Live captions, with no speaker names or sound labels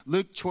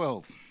Luke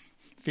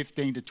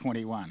 12:15 to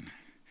 21.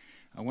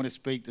 I want to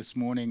speak this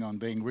morning on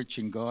being rich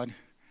in God.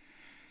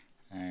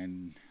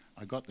 And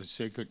I got the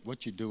secret.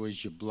 What you do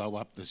is you blow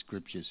up the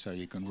scriptures so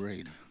you can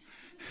read.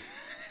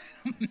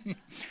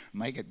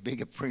 Make it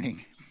bigger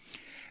printing.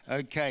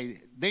 Okay.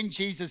 Then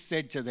Jesus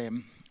said to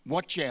them,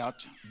 "Watch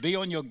out. Be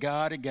on your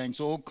guard against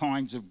all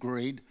kinds of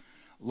greed.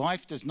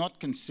 Life does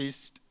not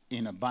consist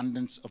in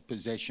abundance of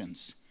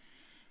possessions."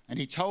 And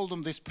he told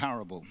them this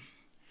parable.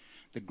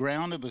 The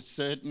ground of a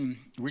certain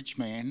rich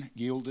man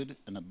yielded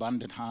an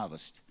abundant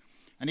harvest.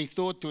 And he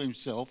thought to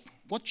himself,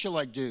 "What shall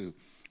I do?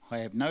 I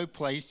have no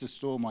place to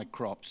store my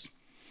crops."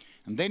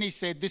 And then he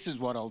said, "This is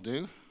what I'll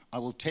do. I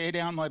will tear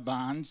down my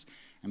barns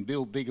and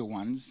build bigger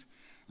ones,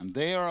 and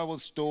there I will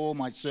store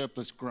my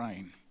surplus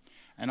grain.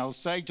 And I'll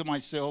say to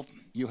myself,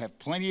 you have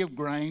plenty of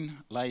grain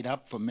laid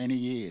up for many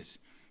years.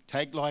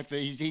 Take life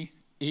easy,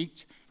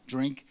 eat,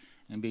 drink,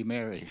 and be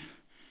merry."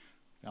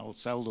 The old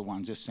older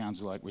one just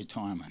sounds like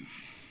retirement.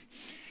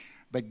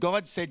 But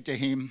God said to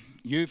him,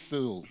 "You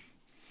fool,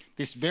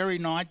 this very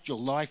night your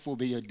life will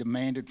be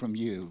demanded from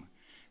you.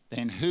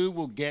 Then who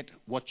will get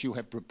what you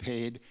have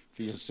prepared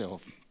for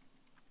yourself?"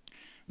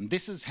 And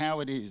this is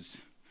how it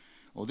is,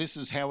 or this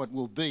is how it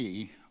will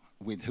be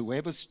with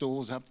whoever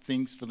stores up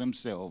things for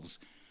themselves,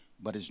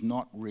 but is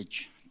not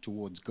rich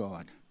towards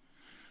God.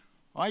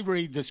 I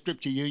read the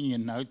Scripture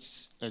Union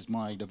notes as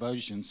my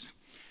devotions,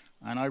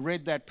 and I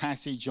read that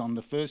passage on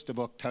the 1st of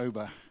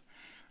October,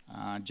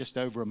 just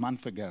over a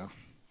month ago.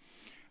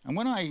 And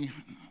when I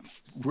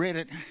read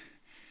it,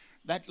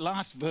 that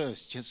last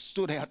verse just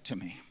stood out to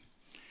me.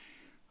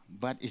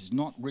 But is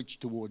not rich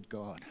toward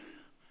God.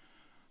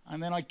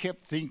 And then I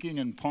kept thinking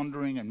and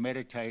pondering and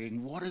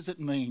meditating, what does it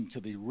mean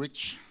to be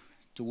rich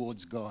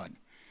towards God?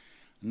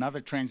 Another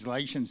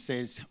translation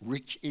says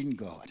rich in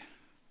God.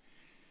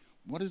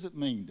 What does it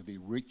mean to be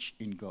rich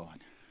in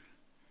God?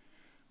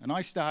 And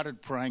I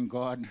started praying,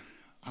 "God,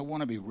 I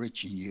want to be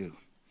rich in you."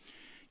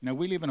 You know,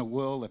 we live in a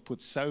world that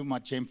puts so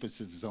much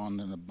emphasis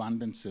on an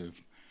abundance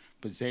of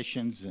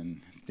possessions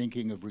and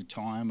thinking of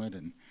retirement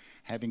and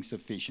having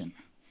sufficient.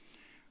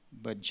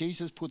 But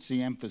Jesus puts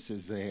the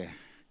emphasis there.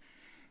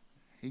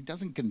 He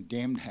doesn't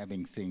condemn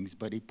having things,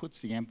 but he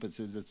puts the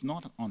emphasis, it's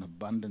not on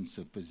abundance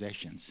of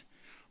possessions,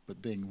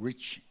 but being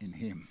rich in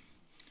him.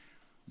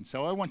 And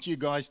so I want you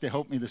guys to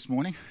help me this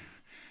morning.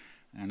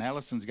 And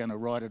Alison's going to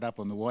write it up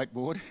on the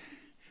whiteboard.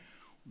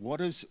 What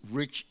does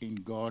rich in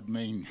God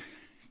mean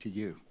to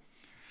you?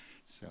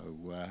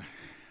 So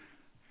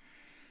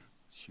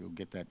she'll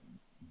get that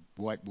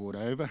whiteboard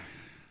over.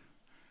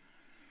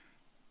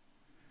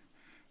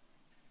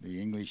 The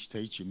English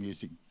teacher,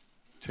 music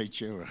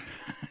teacher,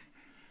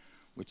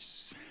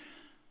 which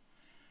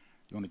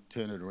you want to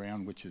turn it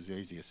around, which is the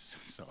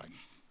easiest side.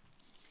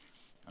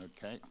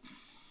 Okay.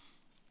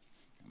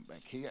 Come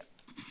back here.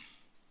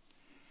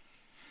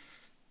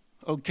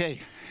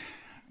 Okay.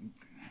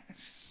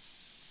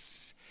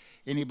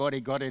 Anybody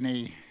got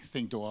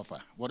anything to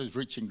offer? What does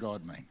rich in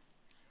God mean?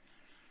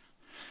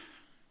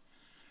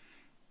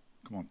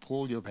 Come on,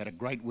 Paul, you've had a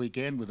great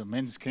weekend with the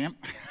men's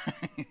camp.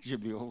 You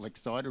should be all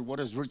excited. What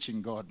does rich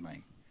in God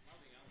mean?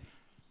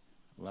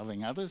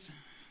 Loving others.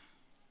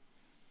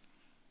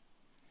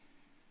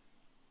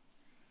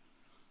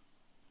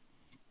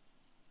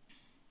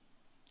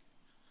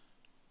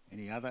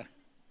 Any other?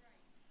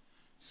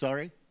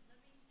 Sorry?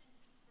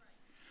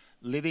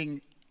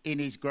 Living in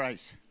his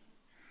grace.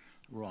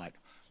 Right.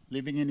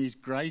 Living in his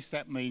grace,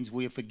 that means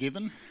we are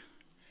forgiven.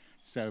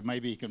 So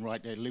maybe you can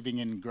write there, living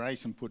in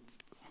grace, and put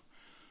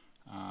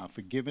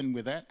forgiven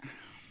with that.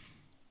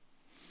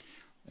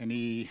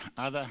 Any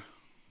other?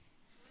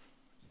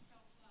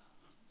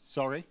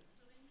 Sorry?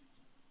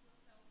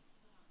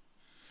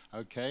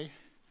 Okay.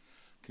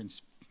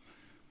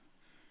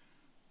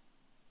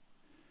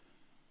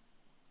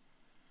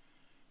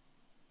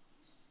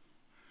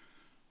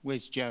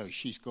 Where's Jo?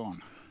 She's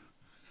gone.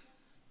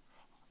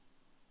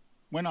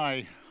 When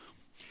I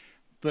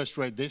first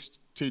read this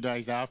 2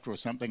 days after or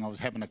something, I was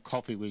having a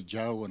coffee with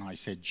Jo and I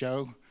said,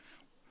 "Jo,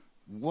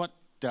 what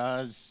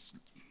does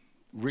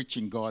rich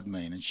in God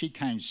mean?" And she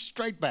came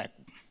straight back.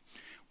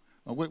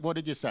 What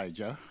did you say,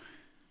 Jo?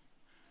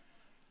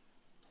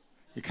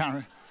 You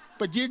can't.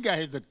 But you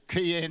gave the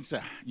key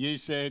answer. You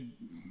said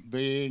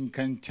being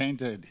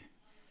contented.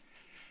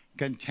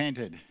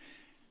 Contented.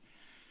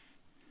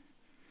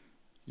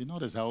 You're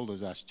not as old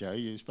as us, Jo.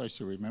 You're supposed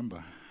to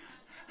remember.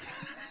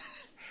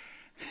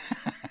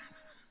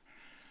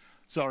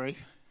 Sorry.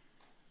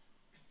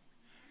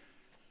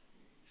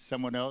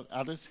 Someone else?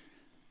 Others?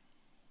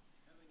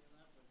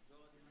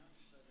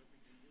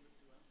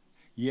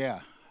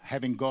 Yeah,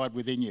 having God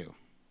within you.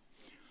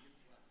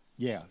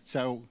 Yeah,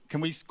 so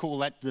can we call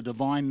that the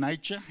divine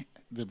nature?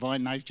 The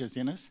divine nature's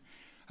in us.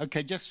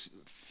 Okay, just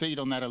feed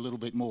on that a little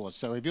bit more.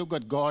 So if you've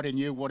got God in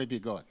you, what have you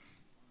got?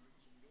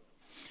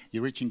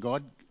 You're rich in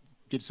God.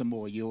 Give some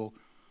more. You're,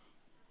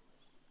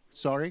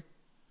 sorry?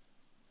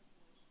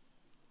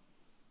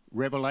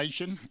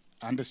 Revelation,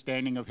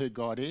 understanding of who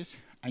God is.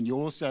 And you're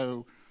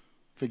also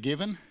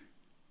forgiven.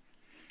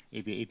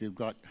 If you've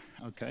got,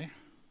 okay.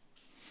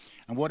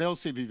 And what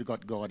else have you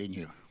got God in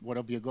you? What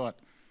have you got?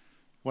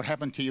 What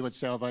happened to you at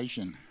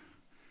salvation?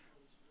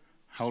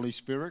 Holy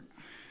Spirit.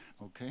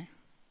 Okay.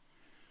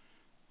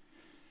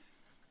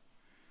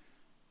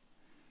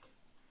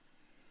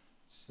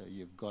 So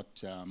you've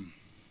got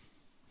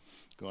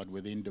God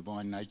within,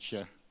 divine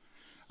nature.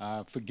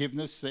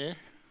 Forgiveness there.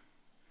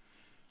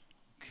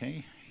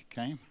 Okay,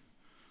 came.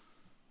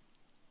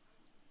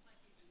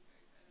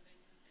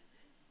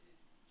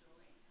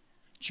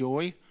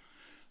 Joy.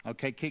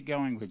 Okay, keep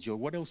going with joy.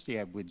 What else do you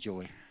have with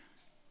joy?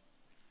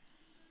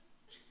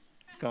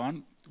 Go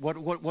on.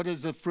 What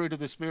is the fruit of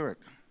the Spirit?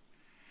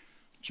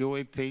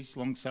 Joy, peace,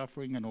 long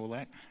suffering, and all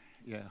that.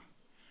 Yeah.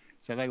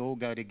 So they all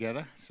go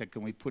together. So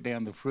can we put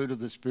down the fruit of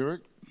the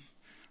Spirit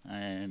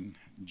and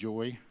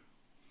joy,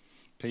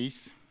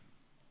 peace?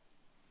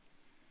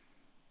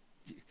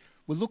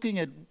 We're looking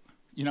at,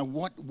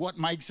 what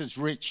makes us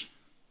rich.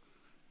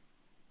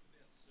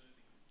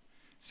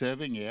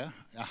 Serving, yeah.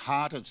 A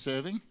heart of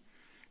serving.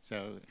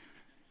 So,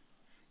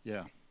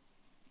 yeah.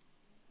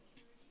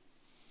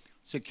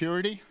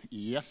 Security,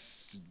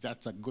 yes,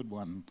 that's a good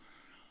one.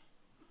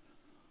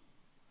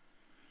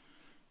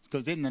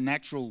 Because in the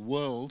natural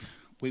world,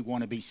 we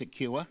want to be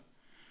secure,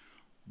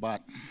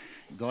 but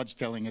God's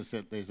telling us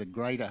that there's a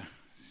greater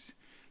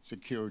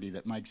security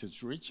that makes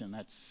us rich, and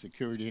that's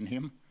security in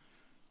Him.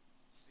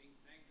 Being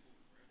thankful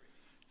for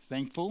everything.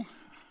 Thankful,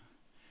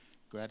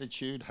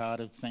 gratitude, heart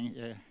of thank.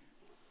 Yeah.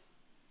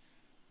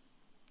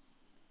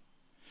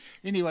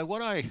 Anyway,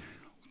 what I'm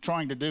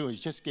trying to do is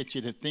just get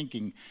you to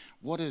thinking,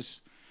 what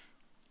does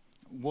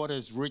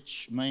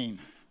rich mean?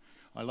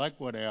 I like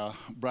what our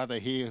brother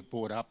here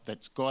brought up,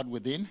 that's God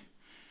within.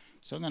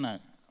 So I'm going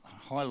to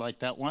highlight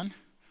that one.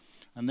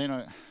 And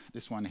then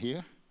this one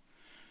here.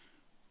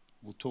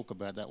 We'll talk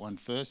about that one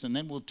first. And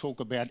then we'll talk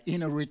about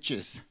inner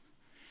riches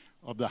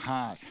of the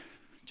heart.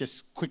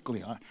 Just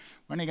quickly. I'm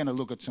only going to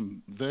look at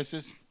some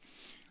verses.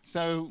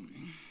 So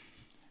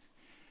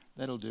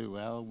that'll do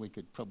well. We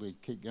could probably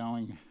keep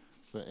going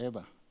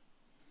forever.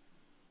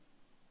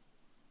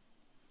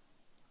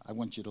 I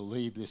want you to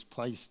leave this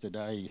place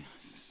today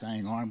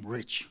saying, I'm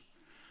rich.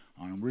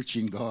 I'm rich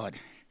in God.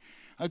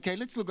 Okay,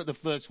 let's look at the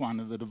first one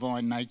of the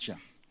divine nature.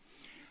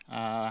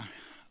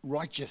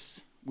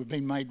 Righteous. We've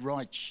been made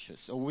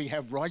righteous, or we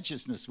have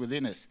righteousness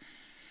within us.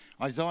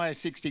 Isaiah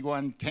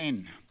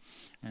 61:10,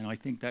 and I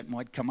think that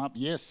might come up.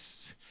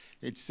 Yes,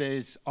 it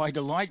says, I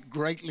delight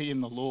greatly in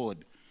the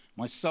Lord.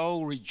 My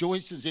soul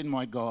rejoices in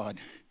my God,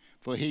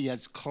 for He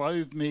has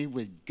clothed me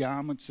with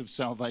garments of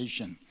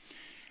salvation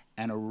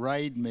and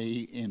arrayed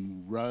me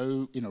in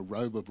a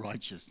robe of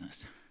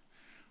righteousness.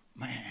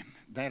 Man,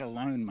 that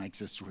alone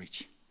makes us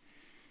rich.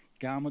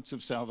 Garments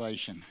of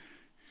salvation,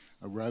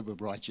 a robe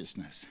of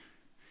righteousness.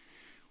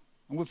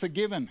 And we're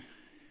forgiven.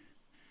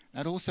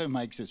 That also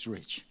makes us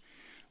rich.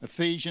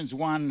 Ephesians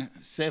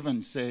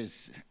 1:7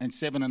 says, and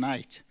 7 and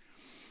 8,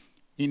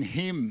 in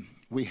Him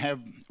we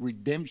have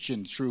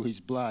redemption through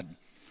His blood,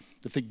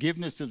 the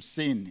forgiveness of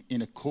sin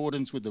in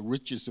accordance with the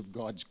riches of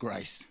God's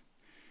grace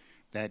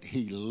that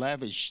He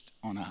lavished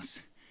on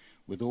us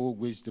with all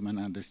wisdom and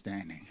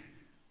understanding.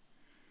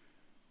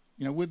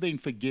 We've been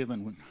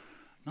forgiven,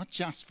 not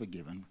just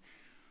forgiven,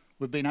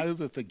 we've been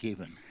over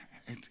forgiven.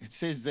 It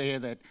says there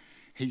that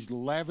He's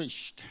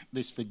lavished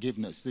this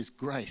forgiveness, this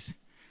grace,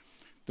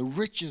 the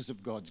riches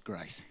of God's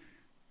grace.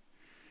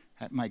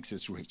 That makes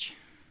us rich.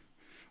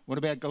 What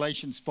about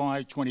Galatians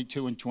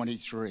 5:22 and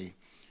 23?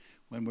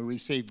 When we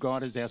receive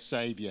God as our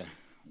Saviour,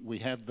 we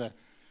have the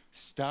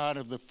start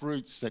of the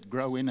fruits that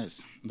grow in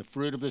us. And the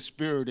fruit of the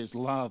Spirit is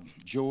love,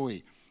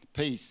 joy,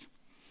 peace,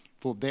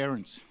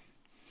 forbearance,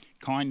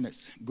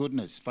 kindness,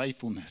 goodness,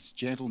 faithfulness,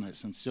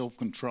 gentleness, and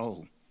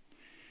self-control.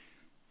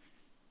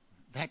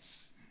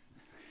 That's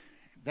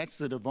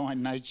the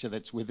divine nature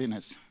that's within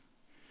us.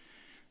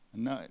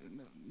 Now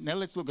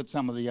let's look at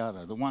some of the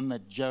other. The one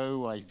that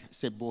Joe, I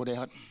said, brought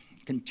out,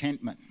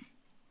 contentment.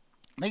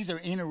 These are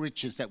inner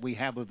riches that we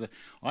have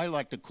I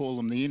like to call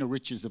them the inner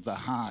riches of the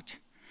heart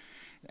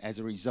as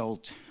a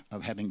result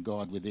of having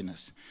God within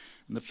us.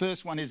 And the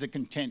first one is a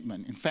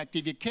contentment. In fact,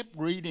 if you kept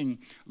reading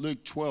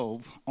Luke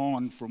 12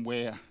 on from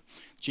where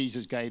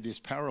Jesus gave this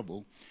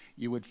parable,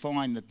 you would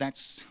find that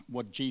that's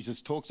what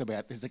Jesus talks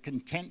about. There's a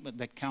contentment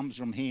that comes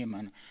from Him.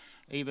 And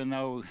even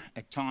though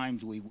at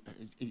times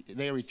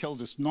He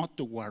tells us not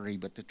to worry,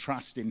 but to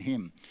trust in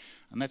Him.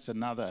 And that's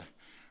another,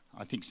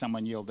 I think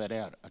someone yelled that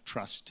out, a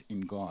trust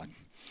in God.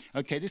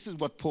 Okay, this is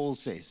what Paul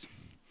says.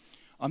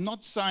 I'm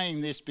not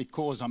saying this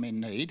because I'm in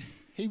need.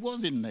 He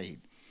was in need.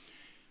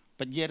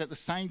 But yet at the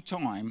same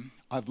time,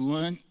 I've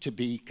learned to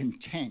be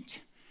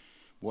content,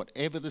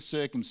 whatever the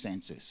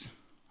circumstances.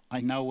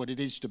 I know what it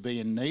is to be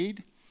in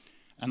need,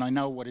 and I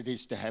know what it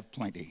is to have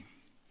plenty.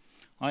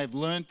 I have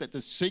learned that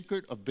the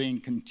secret of being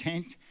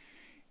content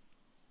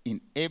in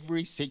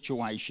every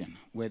situation,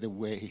 whether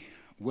we're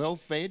well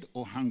fed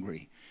or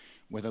hungry,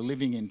 whether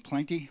living in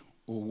plenty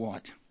or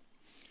what,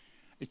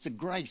 it's a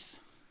grace.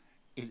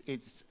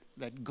 It's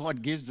that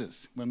God gives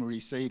us when we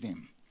receive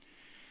Him.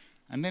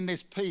 And then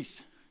there's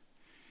peace.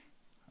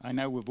 I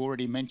know we've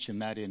already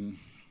mentioned that in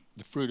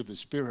the fruit of the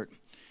Spirit.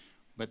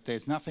 But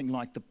there's nothing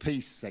like the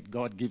peace that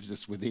God gives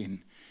us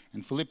within.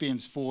 And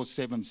Philippians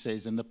 4:7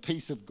 says, "And the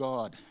peace of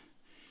God,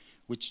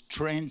 which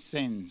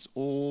transcends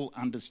all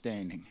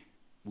understanding,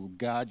 will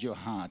guard your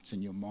hearts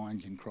and your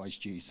minds in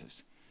Christ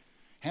Jesus."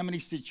 How many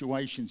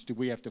situations do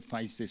we have to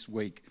face this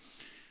week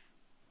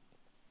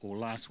or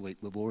last week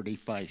we've already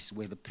faced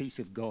where the peace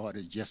of God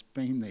has just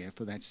been there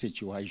for that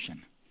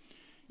situation?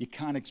 You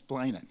can't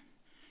explain it.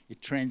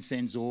 It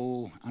transcends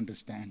all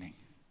understanding.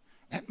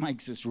 That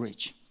makes us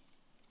rich.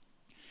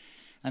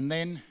 And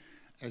then,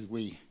 as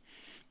we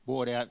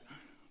brought out,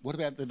 what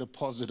about the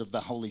deposit of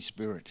the Holy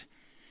Spirit?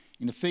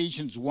 In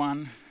Ephesians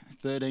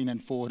 1:13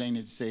 and 14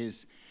 it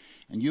says,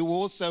 "And you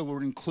also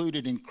were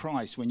included in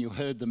Christ when you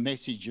heard the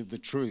message of the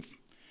truth,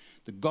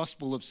 the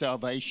gospel of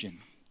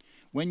salvation.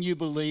 When you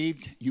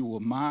believed, you were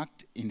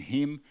marked in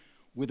him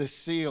with a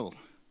seal,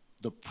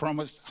 the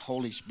promised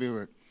Holy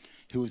Spirit,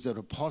 who is a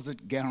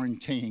deposit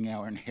guaranteeing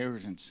our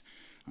inheritance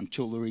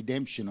until the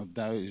redemption of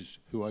those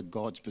who are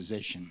God's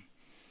possession.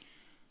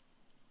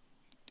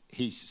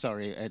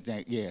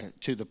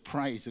 To the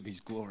praise of his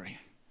glory."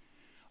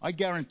 I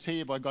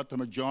guarantee if I got the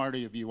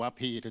majority of you up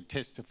here to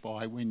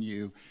testify when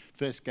you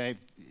first gave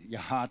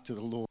your heart to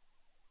the Lord,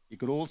 you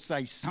could all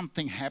say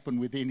something happened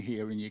within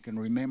here and you can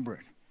remember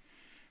it.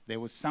 There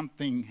was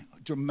something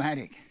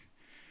dramatic.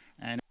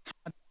 And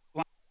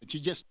but you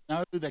just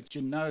know that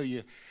you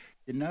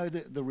know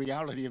the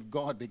reality of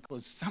God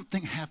because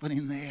something happened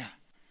in there.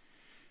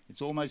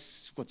 It's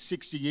almost,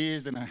 60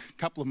 years and a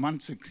couple of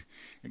months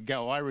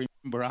ago, I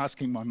remember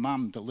asking my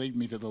mum to lead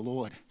me to the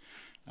Lord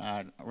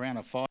around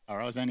a fire.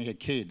 I was only a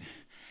kid.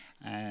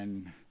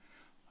 And,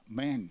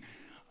 man,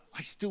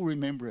 I still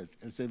remember it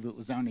as if it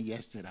was only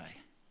yesterday.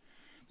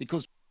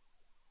 Because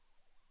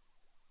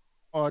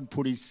God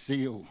put his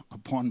seal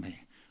upon me,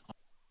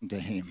 to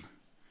him.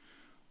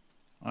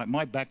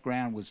 My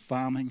background was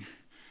farming.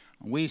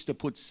 And we used to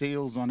put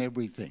seals on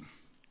everything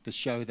to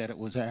show that it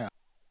was ours.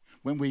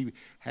 When we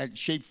had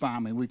sheep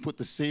farming, we put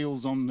the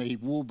seals on the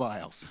wool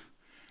bales.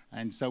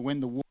 And so when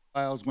the wool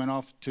bales went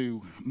off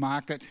to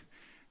market,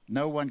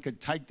 no one could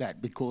take that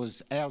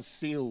because our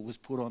seal was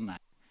put on that.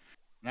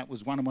 And that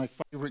was one of my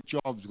favourite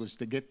jobs, was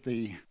to get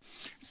the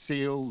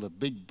seal, the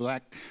big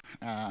black,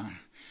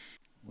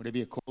 whatever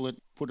you call it,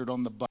 put it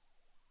on the bale.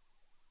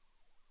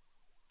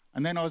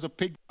 And then I was a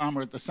pig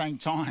farmer at the same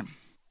time.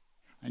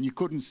 And you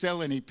couldn't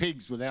sell any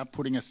pigs without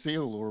putting a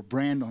seal or a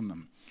brand on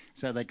them,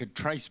 so they could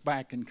trace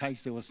back in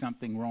case there was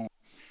something wrong.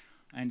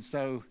 And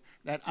so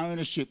that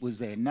ownership was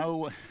there, in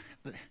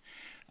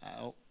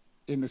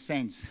the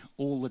sense,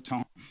 all the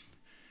time.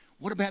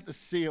 What about the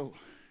seal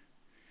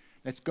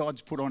that's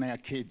God's put on our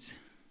kids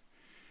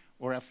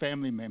or our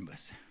family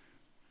members?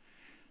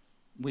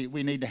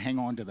 We need to hang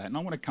on to that. And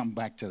I want to come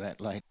back to that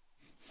later.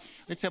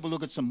 Let's have a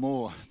look at some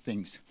more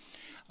things.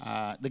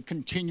 The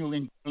continual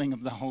indwelling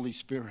of the Holy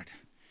Spirit.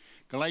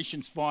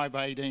 Galatians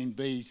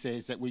 5:18b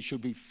says that we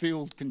should be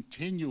filled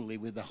continually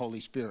with the Holy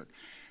Spirit.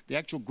 The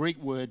actual Greek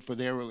word for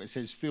there, it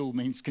says filled,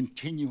 means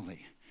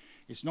continually.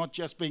 It's not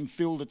just being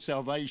filled at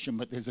salvation,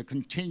 but there's a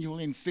continual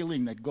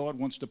infilling that God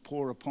wants to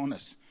pour upon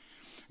us.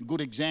 A good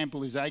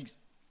example is Acts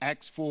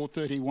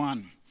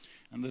 4:31.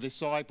 And the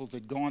disciples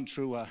had gone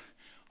through a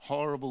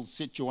horrible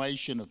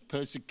situation of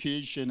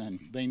persecution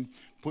and been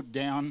put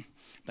down.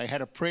 They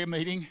had a prayer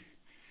meeting.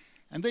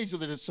 And these were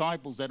the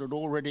disciples that had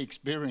already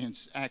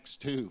experienced Acts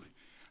 2.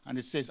 And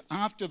it says,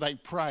 after they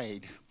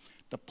prayed,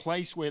 the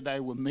place where they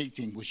were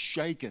meeting was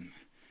shaken,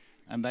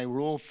 and they were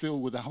all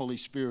filled with the Holy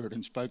Spirit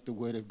and spoke the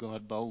word of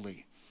God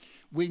boldly.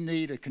 We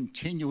need a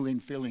continual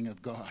infilling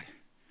of God.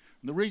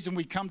 And the reason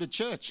we come to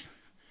church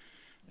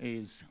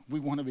is we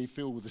want to be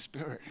filled with the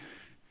Spirit.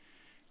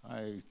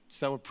 I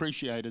so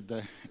appreciated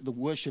the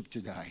worship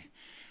today.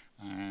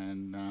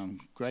 And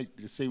great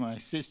to see my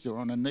sister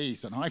on her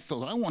knees. And I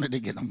felt I wanted to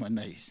get on my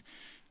knees.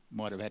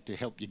 Might have had to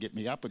help you get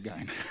me up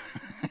again.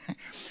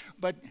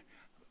 But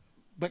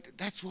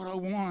that's what I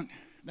want.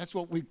 That's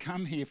what we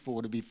come here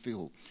for, to be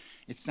filled.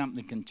 It's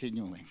something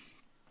continually.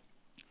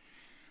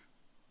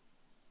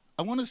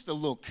 I want us to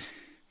look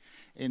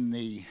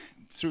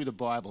through the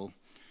Bible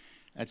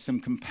at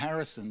some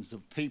comparisons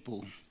of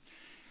people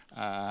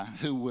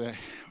who were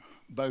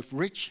both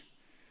rich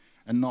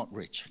and not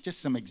rich.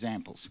 Just some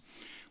examples.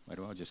 Wait,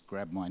 I'll just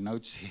grab my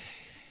notes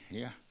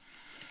here.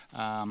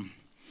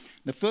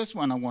 The first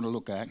one I want to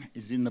look at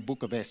is in the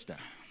book of Esther.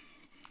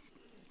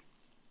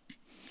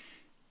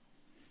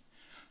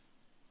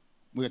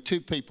 We have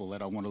two people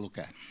that I want to look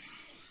at,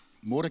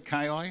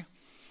 Mordecai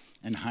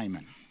and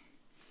Haman.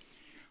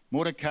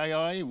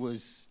 Mordecai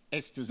was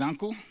Esther's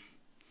uncle.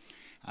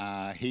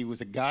 He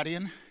was a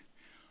guardian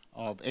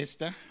of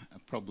Esther,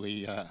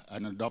 probably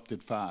an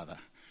adopted father.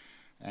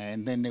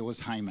 And then there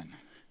was Haman.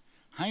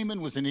 Haman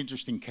was an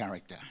interesting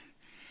character.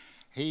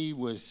 He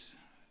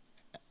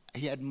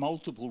had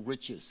multiple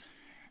riches,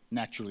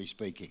 naturally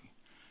speaking.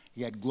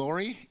 He had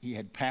glory, he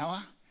had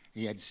power,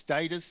 he had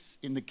status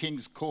in the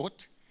king's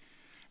court.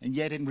 And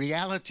yet in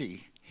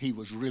reality, he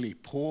was really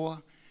poor.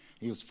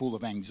 He was full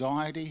of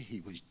anxiety.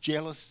 He was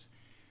jealous.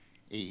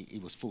 He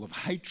was full of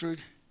hatred,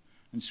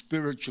 and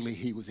spiritually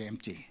he was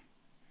empty.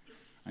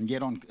 And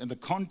yet on the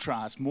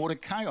contrast,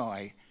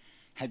 Mordecai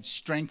had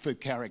strength of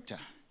character.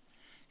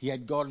 He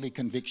had godly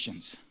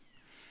convictions.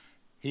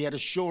 He had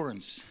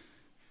assurance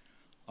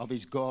of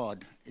his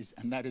God,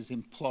 and that is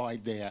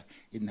implied there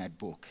in that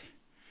book.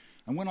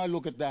 And when I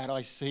look at that,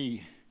 I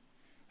see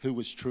who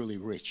was truly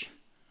rich.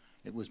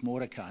 It was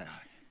Mordecai,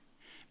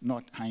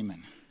 not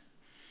Haman.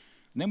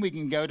 And then we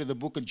can go to the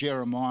book of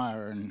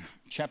Jeremiah, and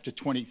chapter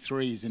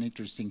 23 is an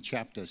interesting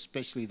chapter,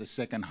 especially the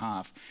second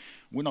half.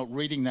 We're not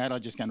reading that. I'm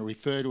just going to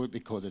refer to it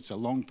because it's a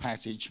long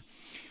passage.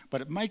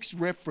 But it makes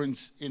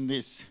reference in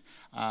this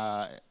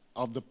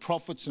of the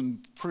prophets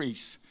and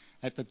priests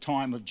at the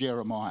time of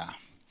Jeremiah.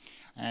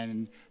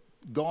 And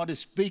God is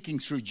speaking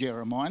through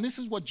Jeremiah. And this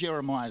is what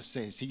Jeremiah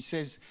says. He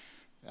says,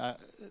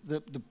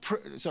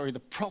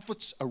 the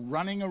prophets are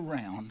running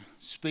around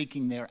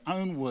speaking their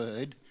own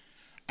word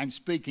and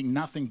speaking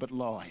nothing but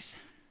lies.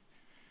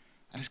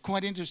 And it's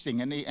quite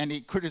interesting. And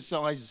he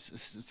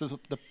criticizes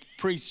the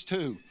priests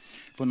too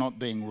for not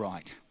being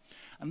right.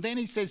 And then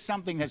he says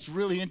something that's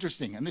really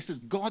interesting. And this is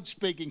God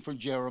speaking for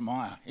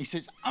Jeremiah. He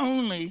says,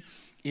 only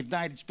if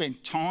they'd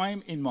spent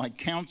time in my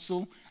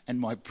counsel and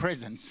my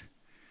presence,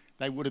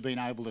 they would have been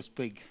able to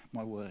speak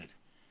my word.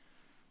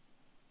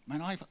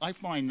 Man, I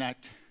find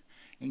that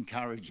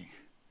encouraging.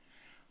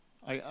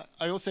 I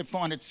also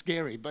find it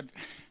scary, but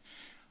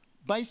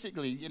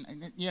basically,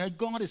 you know,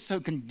 God is so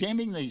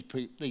condemning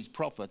these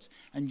prophets,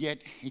 and yet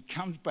he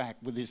comes back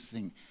with this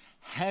thing.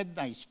 Had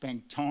they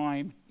spent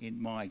time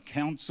in my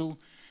counsel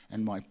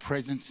and my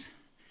presence,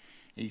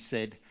 he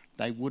said,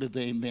 they would have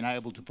been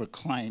able to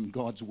proclaim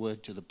God's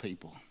word to the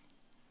people.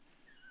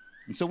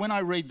 And so when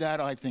I read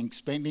that, I think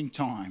spending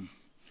time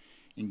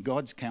in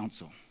God's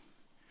counsel,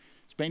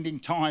 spending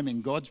time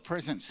in God's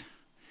presence,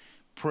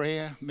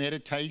 prayer,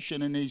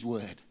 meditation in his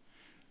word,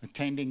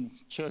 attending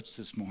church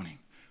this morning,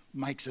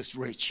 makes us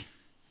rich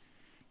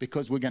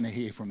because we're going to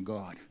hear from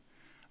God.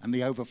 And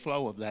the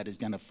overflow of that is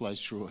going to flow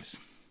through us.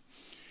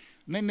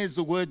 And then there's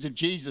the words of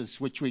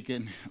Jesus, which we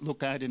can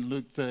look at in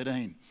Luke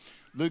 13.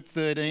 Luke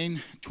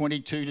 13,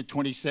 22 to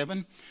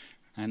 27.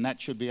 And that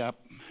should be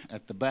up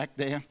at the back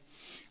there.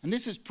 And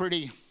this is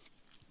pretty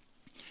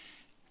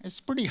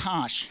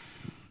harsh.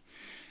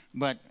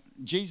 But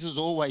Jesus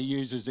always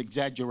uses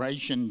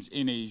exaggerations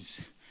in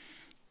his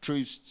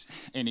truths,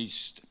 in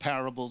his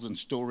parables and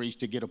stories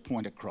to get a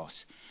point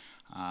across.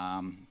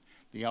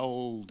 The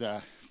old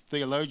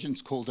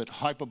theologians called it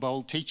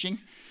hyperbole teaching.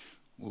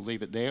 We'll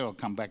leave it there. I'll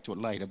come back to it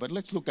later. But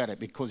let's look at it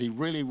because he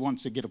really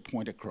wants to get a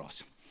point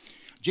across.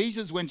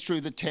 Jesus went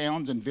through the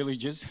towns and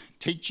villages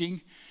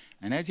teaching,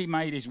 and as he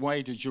made his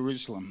way to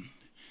Jerusalem,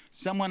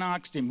 someone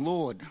asked him,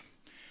 Lord,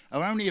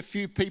 are only a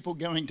few people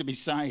going to be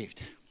saved?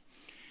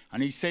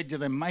 And he said to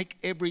them, make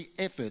every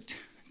effort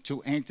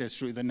to enter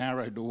through the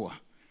narrow door,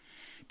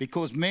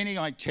 because many,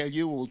 I tell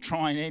you, will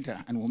try and enter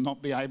and will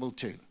not be able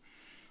to.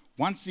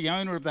 Once the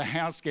owner of the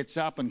house gets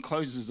up and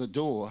closes the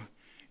door,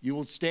 you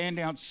will stand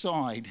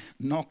outside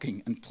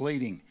knocking and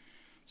pleading,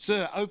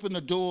 Sir, open the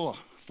door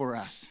for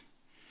us.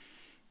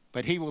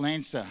 But he will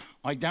answer,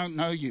 I don't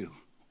know you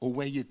or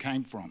where you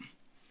came from.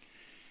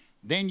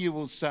 Then you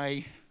will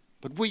say,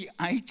 but we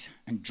ate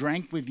and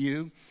drank with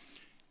you,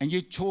 and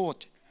you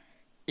taught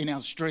in our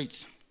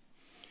streets.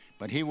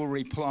 But he will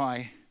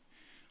reply,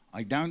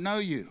 I don't know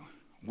you,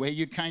 where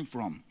you came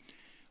from.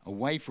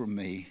 Away from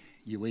me,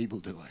 you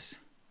evildoers.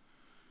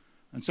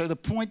 And so the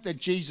point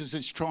that Jesus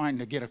is trying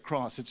to get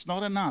across, it's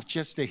not enough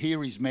just to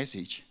hear his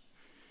message.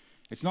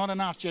 It's not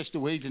enough just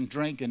to eat and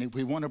drink, and if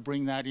we want to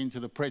bring that into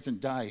the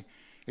present day,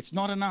 it's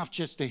not enough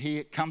just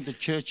to come to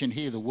church and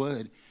hear the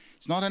word.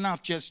 It's not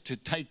enough just to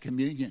take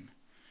communion.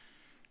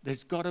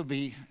 There's got to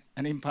be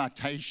an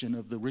impartation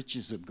of the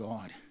riches of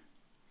God.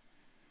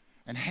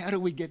 And how do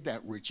we get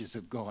that riches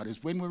of God?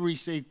 Is when we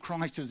receive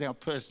Christ as our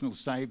personal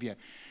Saviour,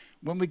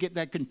 when we get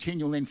that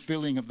continual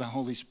infilling of the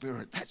Holy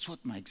Spirit. That's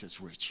what makes us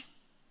rich.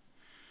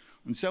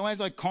 And so as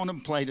I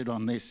contemplated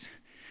on this,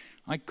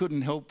 I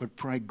couldn't help but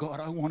pray, God,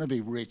 I want to be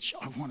rich.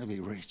 I want to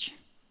be rich.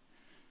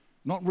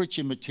 Not rich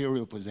in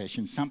material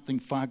possessions, something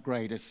far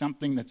greater,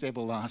 something that's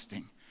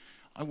everlasting.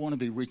 I want to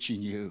be rich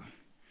in you.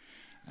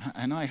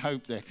 And I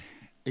hope that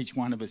each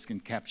one of us can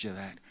capture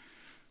that.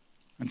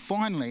 And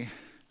finally,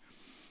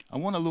 I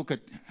want to look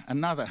at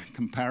another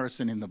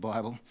comparison in the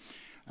Bible,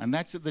 and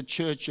that's at the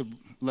church of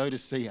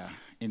Laodicea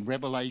in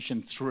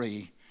Revelation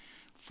 3,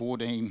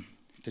 14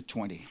 to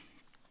 20.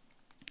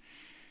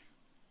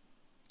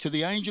 To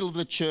the angel of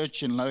the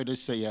church in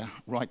Laodicea,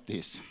 write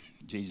this,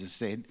 Jesus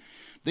said,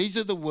 these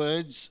are the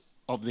words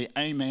of the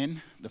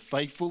Amen, the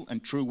faithful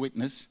and true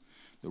witness,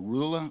 the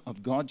ruler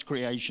of God's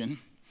creation.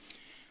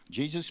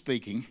 Jesus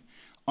speaking,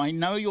 I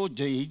know your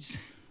deeds.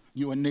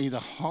 You are neither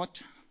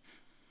hot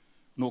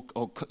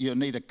you're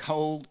neither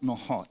cold nor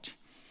hot.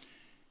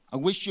 I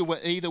wish you were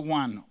either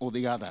one or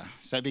the other.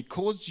 So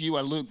because you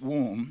are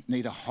lukewarm,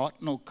 neither hot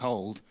nor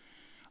cold,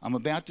 I'm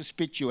about to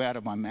spit you out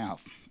of my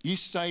mouth. You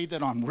say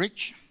that I'm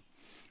rich,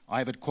 I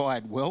have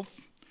acquired wealth,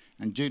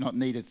 and do not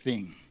need a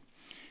thing.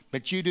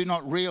 But you do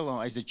not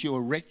realize that you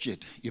are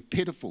wretched, you're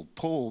pitiful,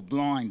 poor,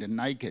 blind, and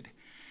naked.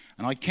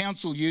 And I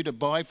counsel you to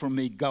buy from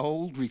me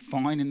gold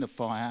refined in the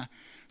fire,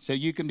 so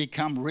you can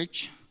become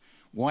rich,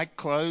 white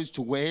clothes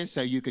to wear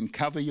so you can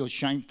cover your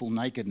shameful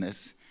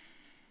nakedness,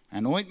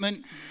 and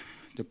ointment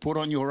to put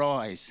on your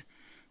eyes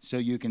so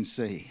you can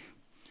see.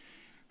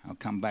 I'll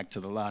come back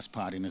to the last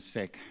part in a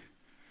sec.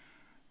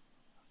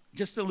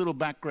 Just a little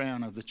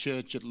background of the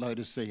church at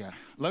Laodicea.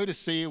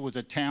 Laodicea was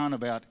a town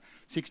about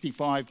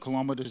 65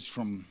 kilometres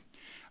from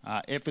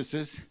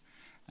Ephesus,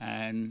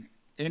 and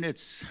in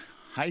its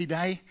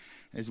heyday,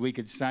 as we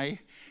could say,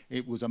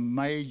 it was a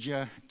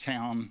major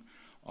town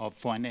of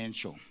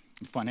financial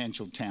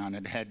town.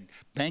 It had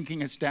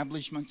banking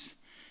establishments.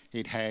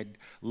 It had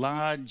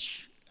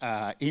large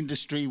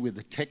industry with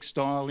the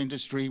textile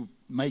industry,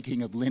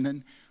 making of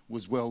linen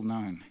was well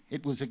known.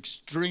 It was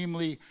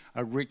extremely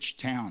a rich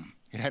town.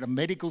 It had a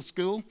medical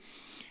school,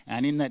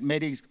 and in that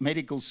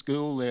medical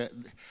school,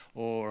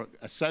 or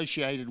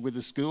associated with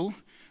the school,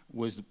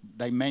 was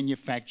they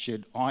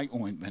manufactured eye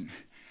ointment,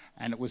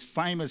 and it was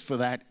famous for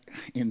that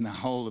in the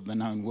whole of the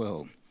known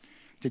world.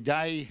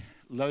 Today,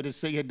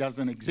 Laodicea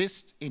doesn't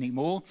exist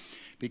anymore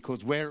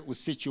because where it was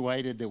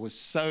situated, there were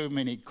so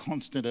many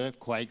constant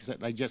earthquakes that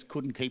they just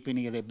couldn't keep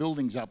any of their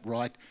buildings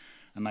upright,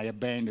 and they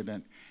abandoned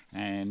it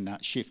and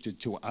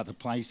shifted to other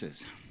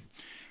places.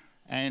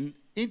 And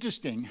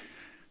interesting,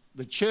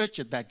 the church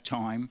at that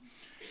time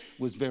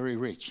was very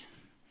rich.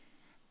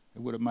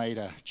 It would have made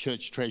a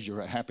church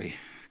treasurer happy.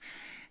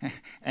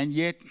 And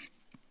yet,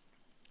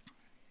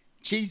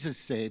 Jesus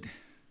said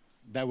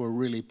they were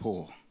really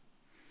poor.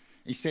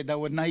 He said they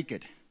were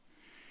naked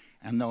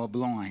and they were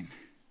blind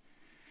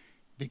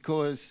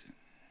because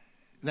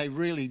they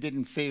really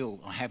didn't feel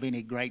or have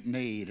any great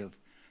need of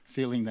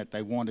feeling that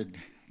they wanted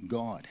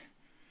God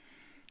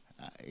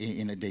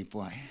in a deep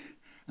way.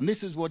 And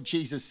this is what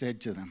Jesus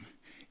said to them.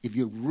 If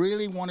you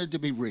really wanted to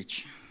be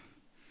rich,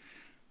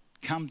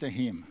 come to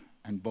him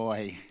and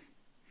buy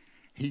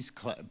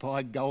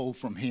gold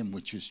from him,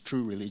 which is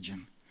true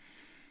religion.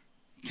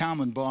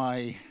 Come and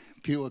buy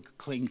pure,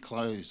 clean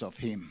clothes of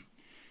him,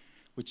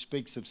 which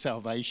speaks of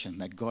salvation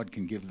that God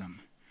can give them.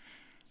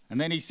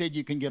 And then he said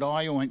you can get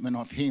eye ointment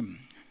of him,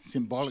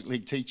 symbolically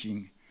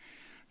teaching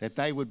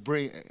that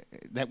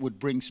would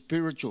bring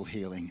spiritual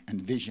healing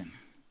and vision.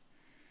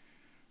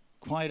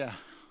 Quite a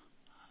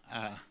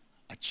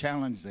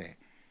challenge there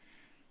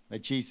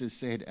that Jesus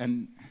said.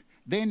 And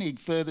then he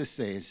further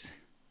says,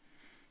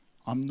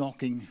 I'm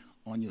knocking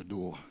on your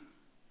door.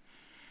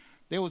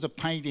 There was a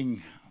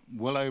painting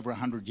well over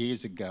 100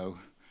 years ago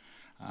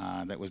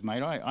that was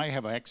made. I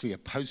have actually a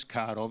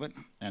postcard of it,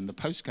 and the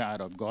postcard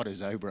I've got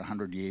is over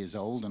 100 years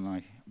old, and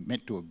I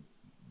meant to have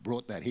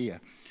brought that here.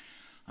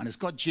 And it's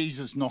got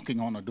Jesus knocking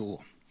on a door.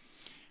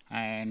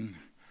 And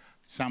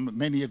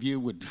many of you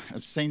would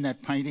have seen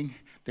that painting.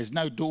 There's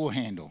no door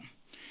handle.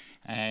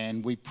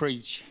 And we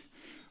preach,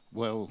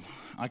 well,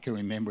 I can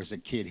remember as a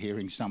kid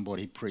hearing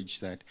somebody preach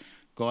that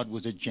God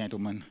was a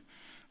gentleman,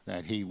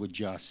 that he would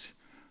just,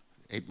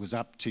 it was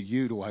up to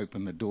you to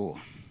open the door.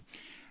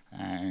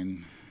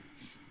 And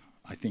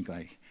I think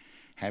I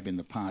have in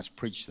the past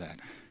preached that.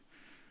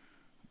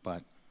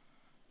 But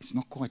it's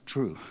not quite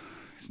true.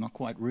 It's not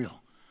quite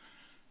real.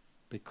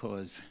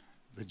 Because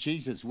the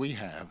Jesus we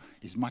have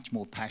is much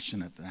more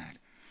passionate than that.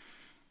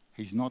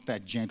 He's not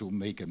that gentle,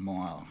 meek and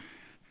mild.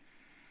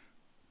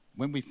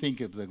 When we think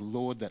of the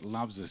Lord that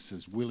loves us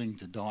as willing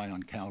to die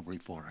on Calvary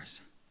for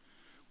us,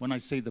 when I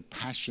see the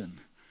passion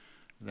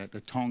that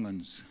the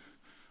Tongans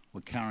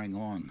were carrying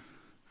on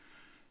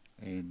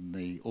in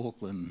the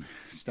Auckland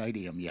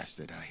Stadium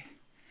yesterday,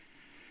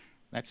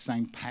 that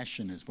same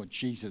passion is what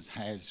Jesus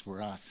has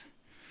for us.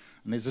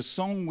 And there's a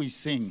song we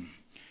sing,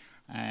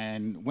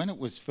 and when it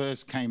was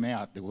first came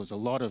out, there was a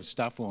lot of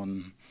stuff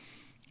on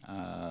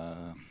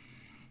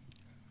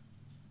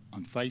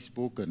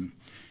Facebook and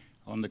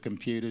on the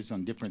computers,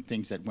 on different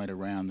things that went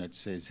around that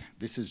says,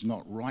 this is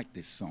not right,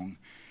 this song.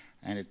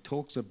 And it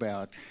talks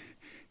about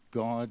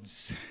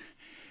God's,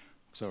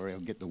 sorry, I'll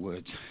get the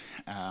words.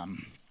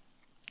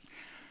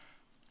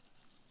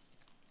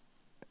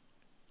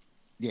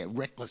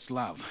 Reckless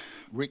Love,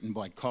 written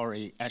by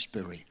Corey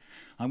Ashbury.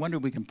 I wonder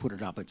if we can put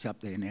it up. It's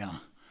up there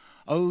now.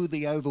 Oh,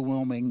 the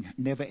overwhelming,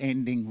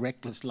 never-ending,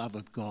 reckless love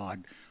of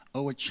God.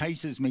 Oh, it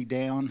chases me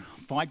down,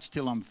 fights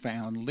till I'm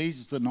found,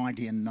 leaves the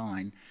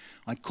 99.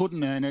 I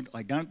couldn't earn it,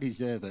 I don't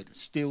deserve it.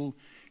 Still,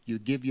 you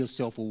give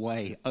yourself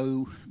away.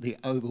 Oh, the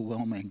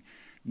overwhelming,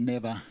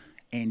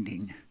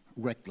 never-ending,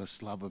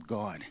 reckless love of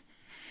God.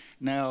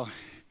 Now,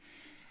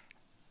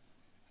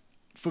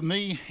 for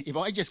me, if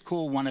I just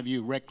call one of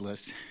you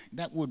reckless,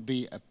 that would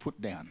be a put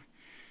down.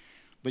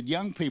 But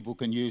young people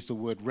can use the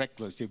word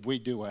reckless if we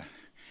do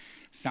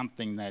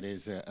something that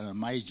is a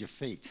major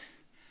feat.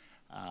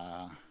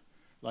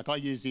 Like I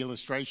used the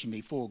illustration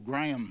before,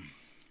 Graham,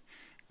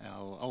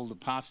 our older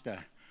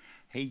pastor,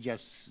 he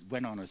just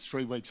went on a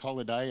 3 weeks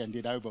holiday and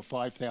did over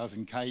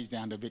 5,000 Ks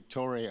down to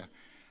Victoria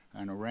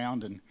and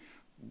around. And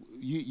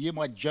you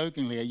might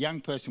jokingly, a young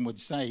person would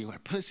say, a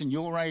person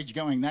your age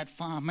going that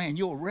far, man,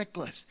 you're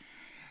reckless.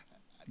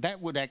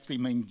 that would actually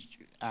mean,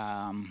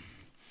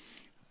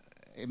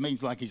 it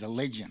means like he's a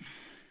legend.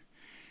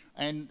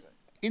 And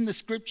in the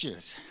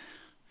scriptures,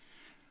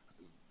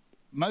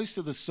 most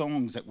of the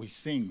songs that we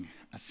sing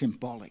are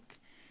symbolic.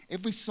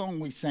 Every song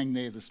we sang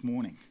there this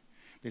morning,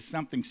 there's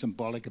something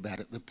symbolic about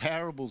it. The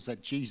parables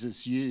that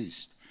Jesus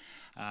used,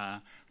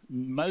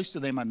 most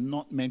of them are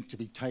not meant to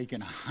be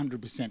taken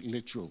 100%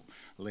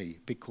 literally,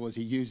 because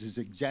he uses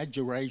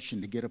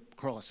exaggeration to get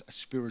across a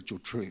spiritual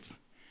truth.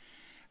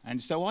 And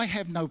so I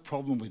have no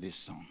problem with this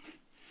song.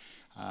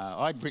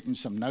 I'd written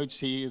some notes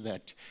here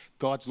that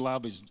God's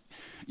love is,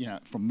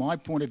 from my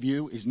point of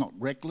view, is not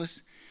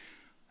reckless.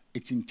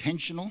 It's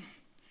intentional.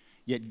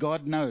 Yet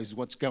God knows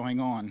what's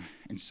going on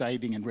in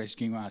saving and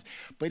rescuing us.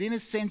 But in a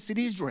sense, it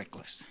is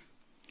reckless.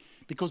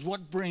 Because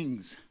what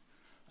brings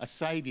a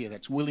Saviour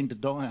that's willing to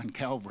die on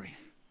Calvary?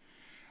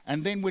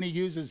 And then when he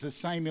uses the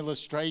same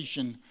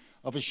illustration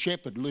of a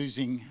shepherd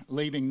leaving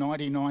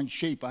 99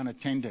 sheep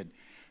unattended,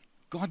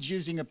 God's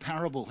using a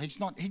parable.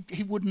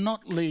 He would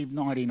not leave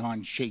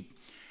 99 sheep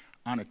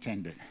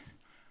unattended.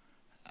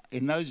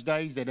 In those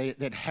days,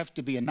 there'd have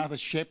to be another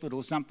shepherd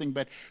or something,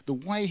 but the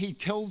way he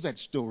tells that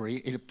story,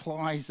 it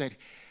applies that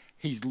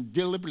he's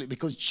deliberately,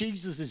 because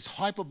Jesus is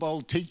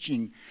hyperbole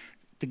teaching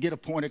to get a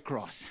point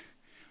across.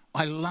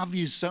 I love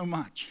you so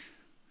much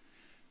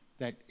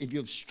that if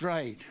you've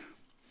strayed,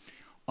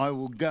 I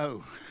will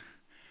go.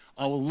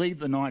 I will leave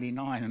the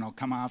 99 and I'll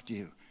come after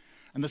you.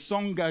 And the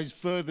song goes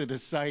further to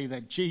say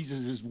that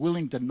Jesus is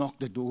willing to knock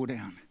the door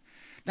down.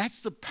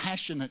 That's the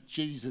passionate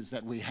Jesus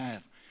that we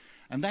have.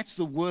 And that's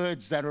the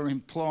words that are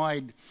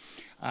implied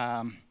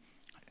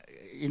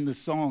in the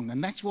song.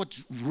 And that's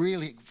what's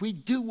really, we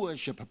do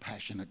worship a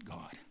passionate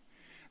God.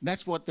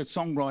 That's what the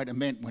songwriter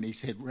meant when he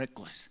said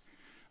reckless.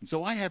 And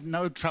so I have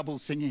no trouble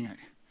singing it.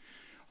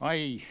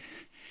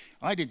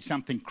 I did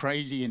something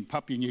crazy in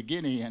Papua New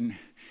Guinea, and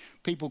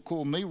people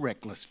call me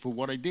reckless for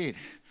what I did.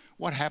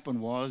 What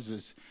happened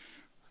was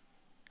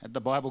at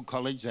the Bible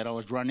college that I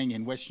was running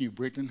in West New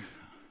Britain,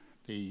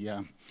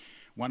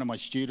 one of my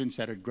students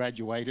that had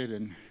graduated,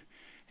 and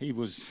he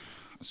was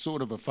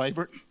sort of a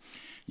favourite.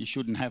 You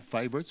shouldn't have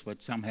favourites,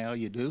 but somehow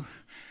you do.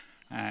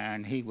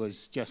 And he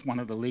was just one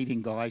of the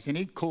leading guys. And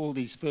he called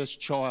his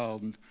first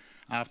child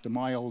after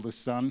my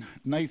oldest son,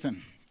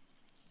 Nathan.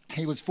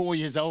 He was 4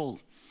 years old.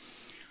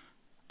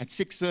 At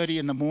 6:30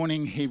 in the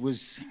morning, he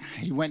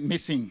went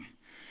missing.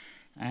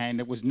 And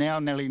it was now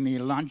nearly near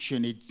lunch,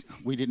 and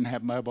we didn't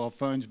have mobile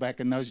phones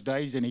back in those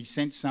days. And he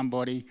sent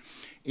somebody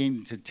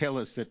in to tell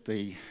us at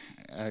the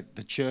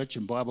church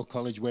and Bible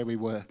college where we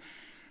were,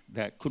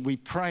 that could we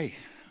pray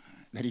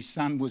that his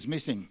son was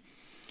missing.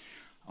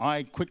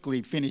 I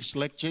quickly finished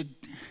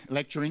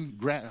lecturing.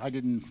 I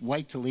didn't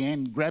wait till the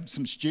end. Grabbed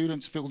some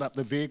students, filled up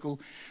the vehicle,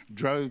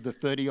 drove the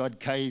 30-odd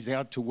Ks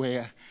out to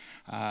where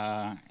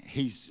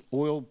his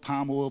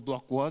palm oil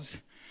block was.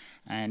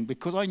 And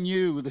because I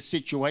knew the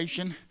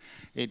situation,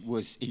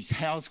 his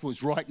house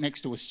was right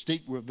next to a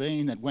steep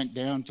ravine that went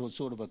down to a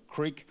sort of a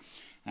creek,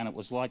 and it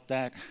was like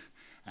that,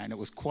 and it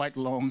was quite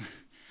long.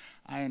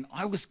 And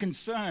I was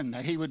concerned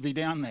that he would be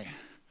down there.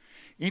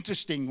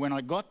 Interesting, when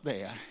I got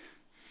there,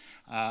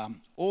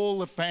 all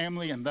the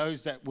family and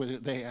those that were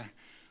there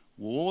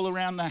were all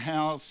around the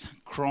house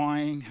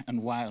crying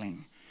and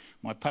wailing.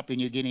 My Papua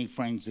New Guinea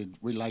friends would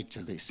relate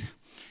to this.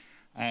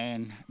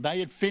 And they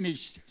had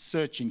finished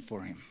searching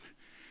for him.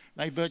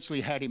 They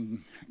virtually had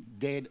him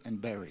dead and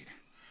buried.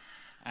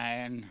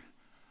 And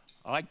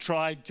I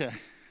tried to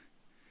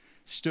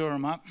stir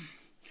him up,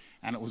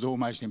 and it was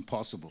almost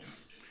impossible.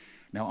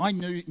 Now, I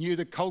knew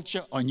the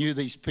culture, I knew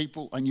these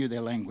people, I knew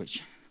their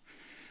language.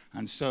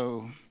 And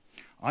so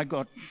I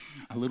got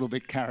a little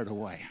bit carried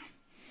away.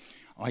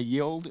 I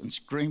yelled and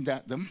screamed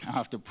at them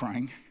after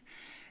praying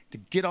to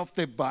get off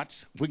their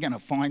butts. We're going to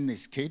find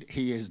this kid.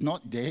 He is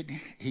not dead.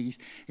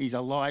 He's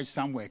alive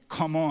somewhere.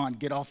 Come on,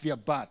 get off your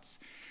butts.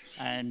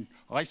 And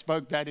I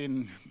spoke that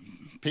in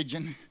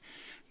Pidgin.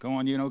 Go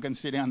on, can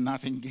sit down,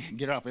 nothing,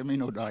 get up. I mean,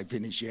 no die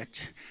finish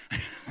yet.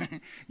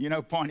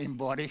 Pointing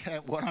body.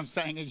 What I'm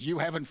saying is you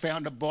haven't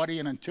found a body,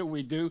 and until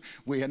we do,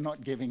 we are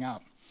not giving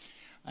up.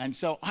 And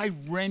so I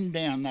ran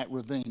down that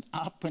ravine,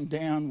 up and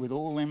down with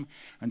all them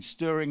and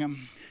stirring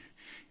them.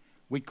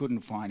 We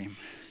couldn't find him.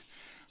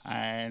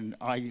 And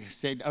I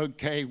said,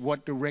 okay,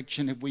 what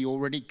direction have we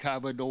already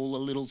covered? All the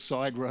little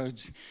side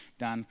roads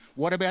done.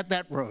 What about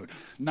that road?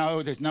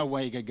 No, there's no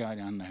way you could go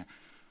down there.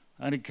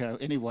 Okay,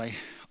 anyway,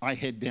 I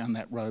head down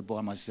that road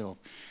by myself.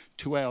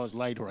 2 hours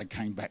later, I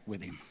came back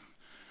with him.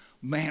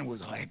 Man,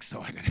 was I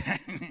excited.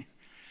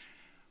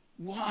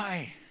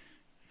 Why?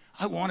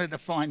 I wanted to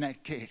find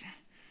that kid.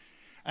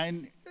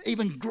 And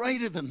even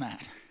greater than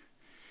that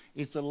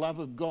is the love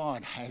of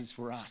God has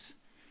for us.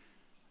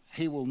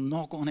 He will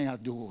knock on our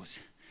doors.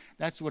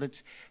 That's what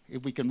it's,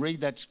 if we can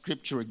read that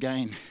scripture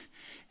again,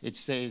 it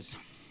says,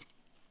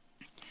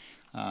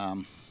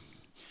 find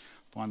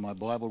my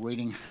Bible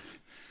reading.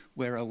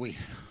 Where are we?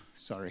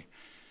 Sorry.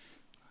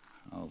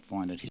 I'll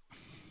find it here.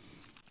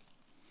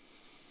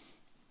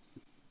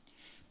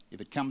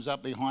 If it comes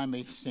up behind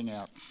me, sing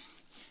out.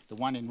 The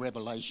one in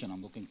Revelation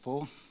I'm looking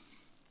for.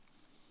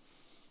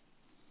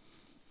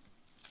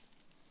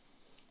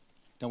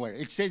 Don't worry.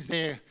 It says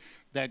there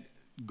that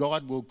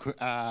God will,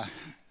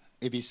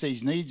 if he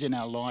sees needs in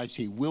our lives,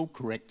 he will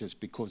correct us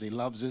because he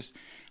loves us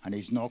and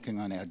he's knocking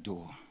on our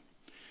door.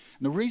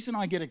 And the reason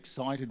I get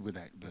excited with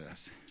that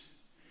verse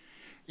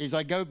is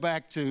I go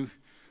back to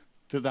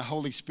the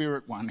Holy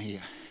Spirit one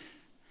here.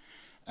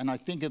 And I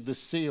think of the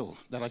seal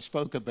that I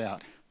spoke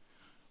about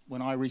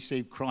when I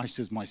received Christ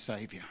as my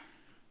Saviour.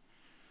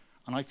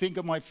 And I think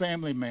of my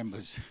family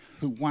members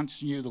who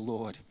once knew the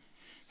Lord,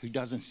 who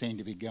doesn't seem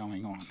to be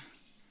going on.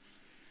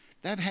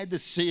 They've had the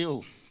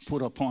seal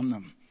put upon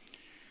them.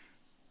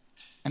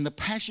 And the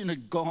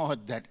passionate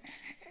God that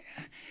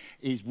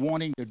is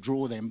wanting to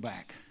draw them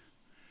back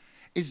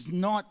is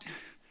not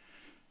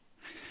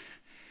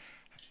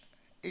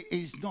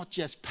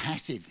just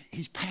passive.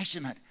 He's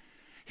passionate.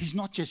 He's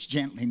not just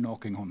gently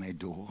knocking on their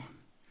door.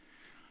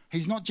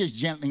 He's not just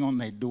gently on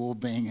their door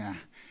being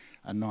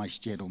a nice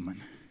gentleman.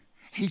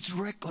 He's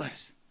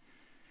reckless.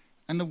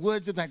 And the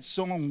words of that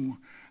song,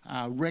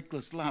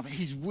 Reckless Love,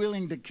 he's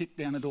willing to kick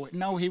down the door.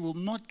 No, he will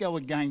not go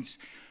against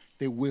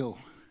their will.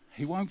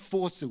 He won't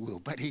force the will,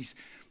 but he's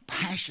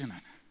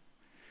passionate.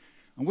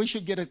 And we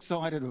should get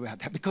excited about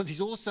that because he's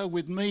also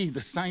with me,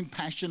 the same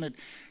passionate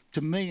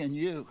to me and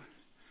you.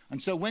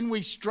 And so when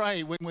we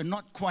stray, when we're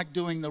not quite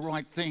doing the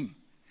right thing,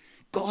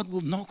 God will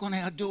knock on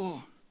our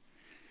door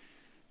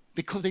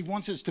because he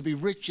wants us to be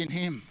rich in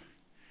him.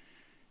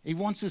 He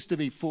wants us to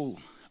be full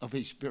of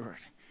his Spirit.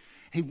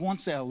 He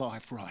wants our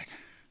life right.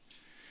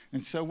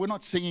 And so we're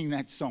not singing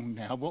that song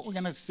now. What we're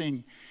going to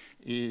sing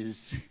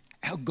is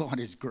Our God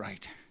is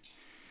Great.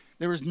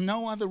 There is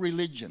no other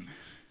religion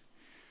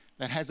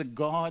that has a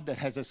God, that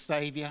has a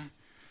Saviour,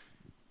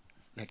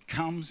 that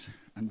comes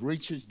and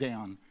reaches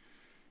down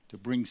to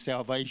bring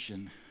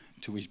salvation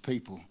to his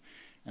people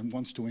and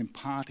wants to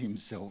impart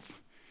himself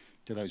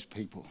to those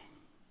people.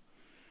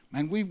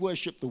 Man, we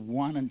worship the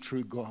one and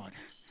true God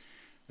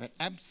that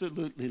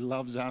absolutely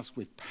loves us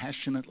with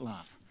passionate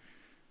love,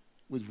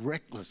 with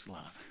reckless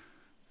love.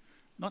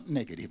 Not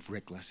negative,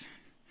 reckless.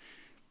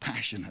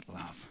 Passionate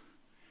love.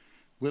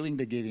 Willing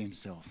to give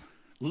himself.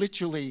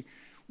 Literally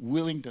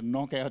willing to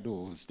knock our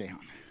doors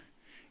down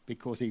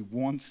because he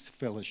wants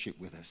fellowship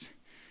with us.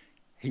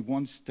 He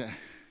wants to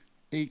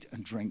eat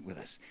and drink with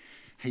us.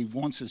 He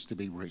wants us to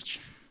be rich.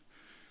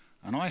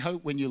 And I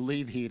hope when you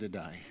leave here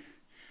today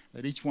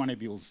that each one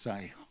of you will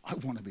say, I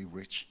want to be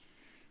rich.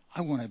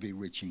 I want to be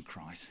rich in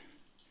Christ.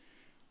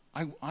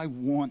 I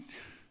want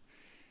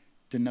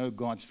to know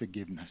God's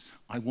forgiveness.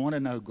 I want to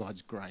know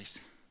God's grace.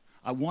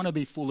 I want to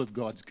be full of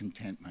God's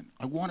contentment.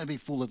 I want to be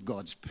full of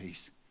God's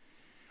peace.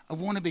 I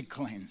want to be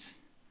cleansed.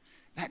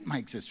 That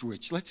makes us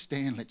rich. Let's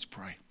stand, let's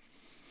pray.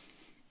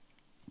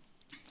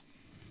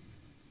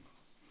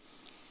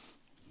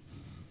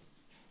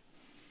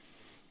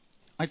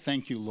 I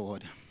thank you,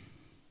 Lord.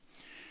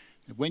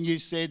 When you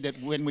said that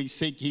when we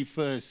seek ye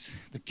first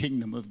the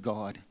kingdom of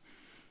God,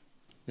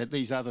 that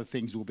these other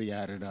things will be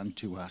added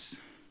unto us.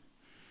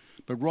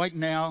 But right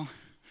now,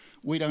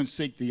 we don't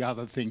seek the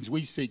other things.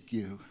 We seek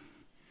you.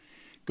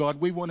 God,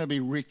 we want to be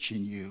rich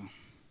in you.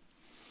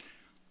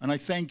 And I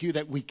thank you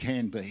that we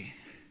can be.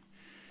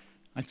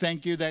 I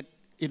thank you that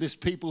it is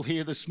people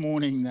here this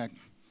morning that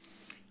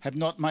have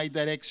not made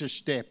that extra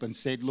step and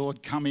said,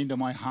 Lord, come into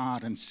my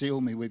heart and seal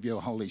me with your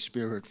Holy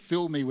Spirit.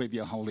 Fill me with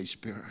your Holy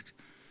Spirit.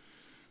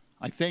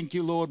 I thank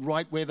you, Lord,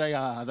 right where they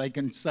are. They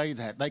can say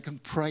that. They can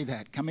pray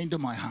that. Come into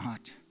my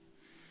heart.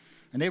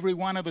 And every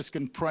one of us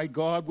can pray,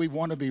 God, we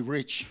want to be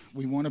rich.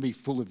 We want to be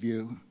full of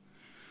you.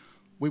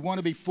 We want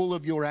to be full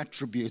of your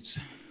attributes.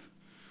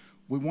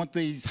 We want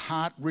these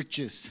heart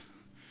riches,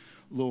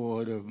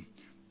 Lord, of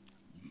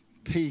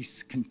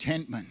peace,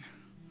 contentment.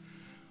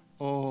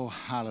 Oh,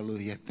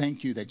 hallelujah.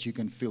 Thank you that you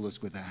can fill us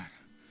with that.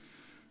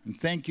 And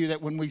thank you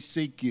that when we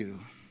seek you,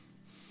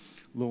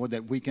 Lord,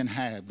 that we can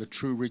have the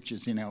true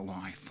riches in our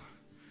life.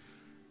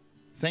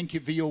 Thank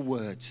you for your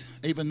words,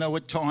 even though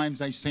at times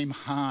they seem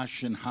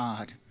harsh and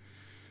hard.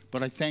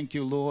 But I thank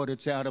you, Lord,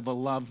 it's out of a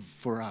love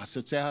for us.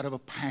 It's out of a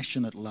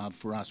passionate love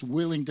for us,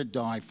 willing to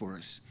die for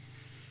us.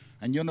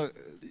 And you're not,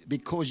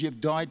 because you've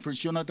died for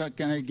us, you're not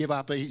going to give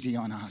up easy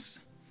on us.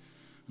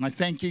 And I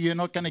thank you, you're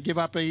not going to give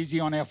up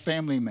easy on our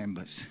family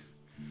members,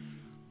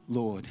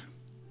 Lord.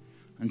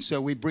 And so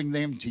we bring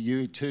them to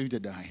you too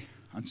today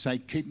and say,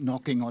 keep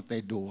knocking at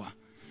their door.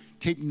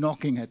 Keep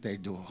knocking at their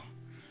door.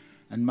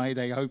 And may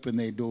they open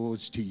their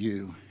doors to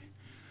you.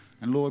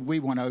 And Lord, we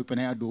want to open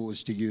our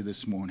doors to you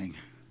this morning.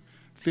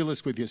 Fill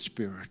us with your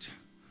Spirit.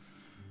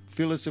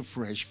 Fill us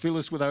afresh. Fill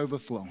us with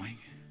overflowing.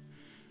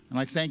 And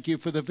I thank you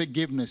for the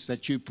forgiveness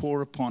that you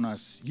pour upon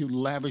us. You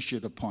lavish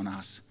it upon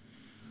us.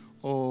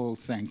 Oh,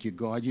 thank you,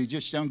 God. You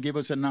just don't give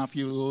us enough.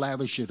 You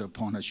lavish it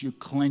upon us. You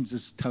cleanse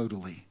us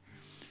totally.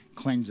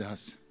 Cleanse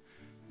us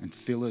and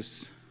fill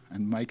us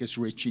and make us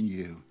rich in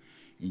you.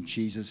 In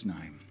Jesus'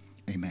 name,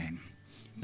 amen.